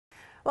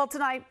Well,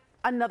 tonight,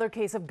 another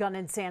case of gun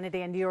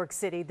insanity in New York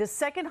City. The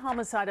second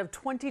homicide of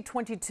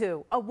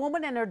 2022. A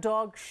woman and her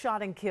dog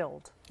shot and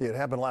killed. Yeah, it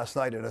happened last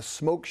night at a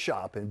smoke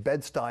shop in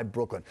Bed-Stuy,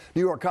 Brooklyn.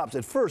 New York cops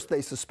at first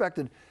they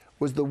suspected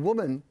the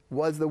woman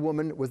was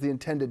the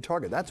intended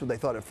target. That's what they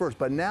thought at first.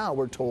 But now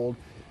we're told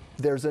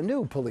there's a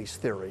new police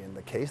theory in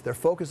the case. Their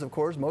focus, of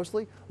course,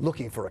 mostly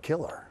looking for a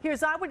killer.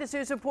 Here's Eyewitness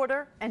News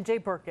reporter N.J.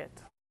 Burkett.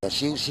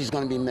 She's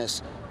going to be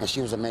missed, and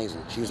she was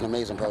amazing. She was an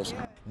amazing person.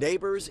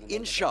 Neighbors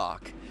in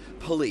shock,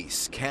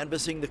 police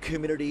canvassing the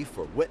community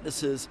for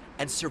witnesses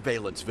and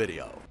surveillance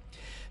video.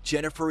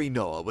 Jennifer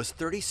Ynoa was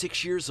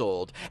 36 years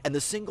old and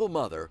the single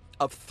mother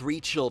of 3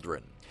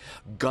 children,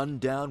 gunned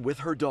down with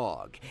her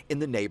dog in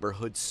the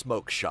neighborhood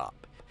smoke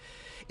shop.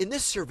 In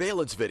this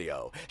surveillance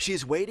video,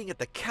 she's waiting at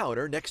the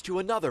counter next to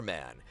another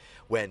man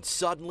when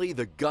suddenly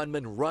the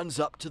gunman runs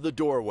up to the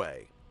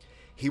doorway.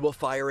 He will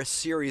fire a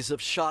series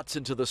of shots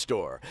into the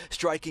store,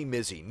 striking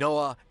Ms.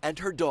 Ynoa and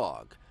her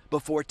dog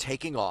before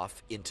taking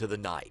off into the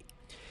night.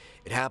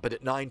 It happened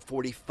at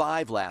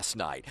 9:45 last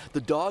night.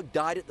 The dog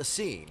died at the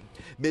scene.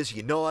 Ms.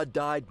 Ynoa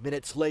died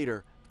minutes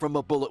later from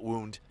a bullet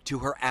wound to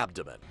her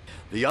abdomen.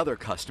 The other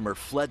customer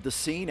fled the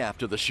scene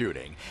after the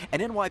shooting,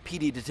 and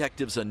NYPD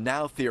detectives are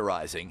now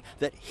theorizing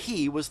that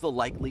he was the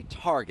likely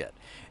target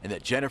and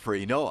that Jennifer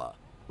Ynoa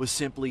was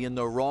simply in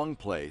the wrong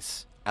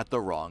place at the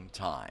wrong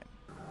time.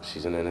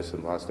 She's an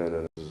innocent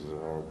bystander. This is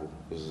horrible.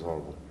 This is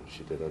horrible.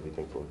 She did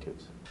everything for her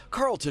kids.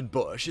 Carlton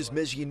Bush is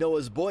Ms.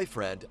 Ynoa's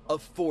boyfriend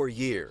of 4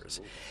 years.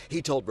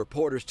 He told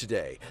reporters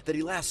today that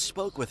he last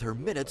spoke with her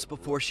minutes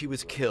before she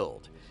was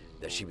killed,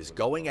 that she was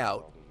going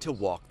out to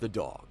walk the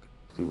dog.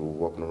 People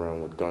walking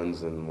around with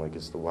guns and like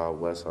it's the Wild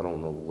West. I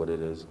don't know what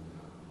it is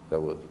that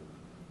would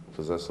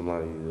possess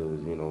somebody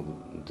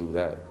to, do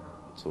that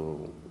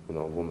to, a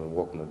woman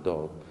walking a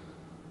dog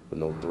with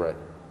no threat.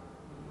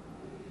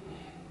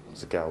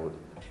 It's a coward.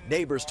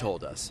 Neighbors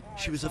told us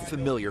she was a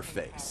familiar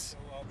face.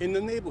 In the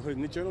neighborhood,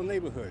 in the general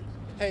neighborhood.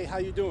 Hey, how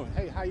you doing?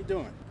 Hey, how you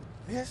doing?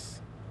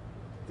 This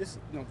is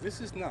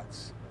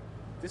nuts.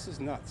 This is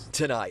nuts.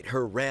 Tonight,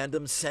 her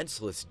random,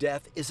 senseless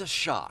death is a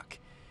shock,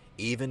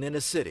 even in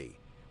a city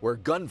where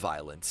gun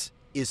violence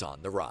is on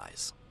the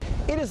rise.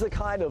 It is the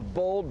kind of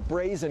bold,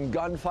 brazen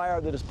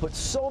gunfire that has put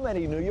so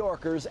many New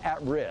Yorkers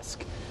at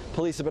risk.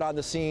 Police have been on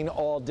the scene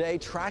all day,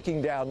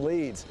 tracking down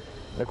leads.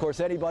 And of course,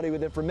 anybody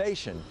with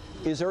information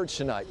is urged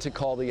tonight to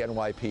call the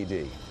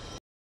NYPD.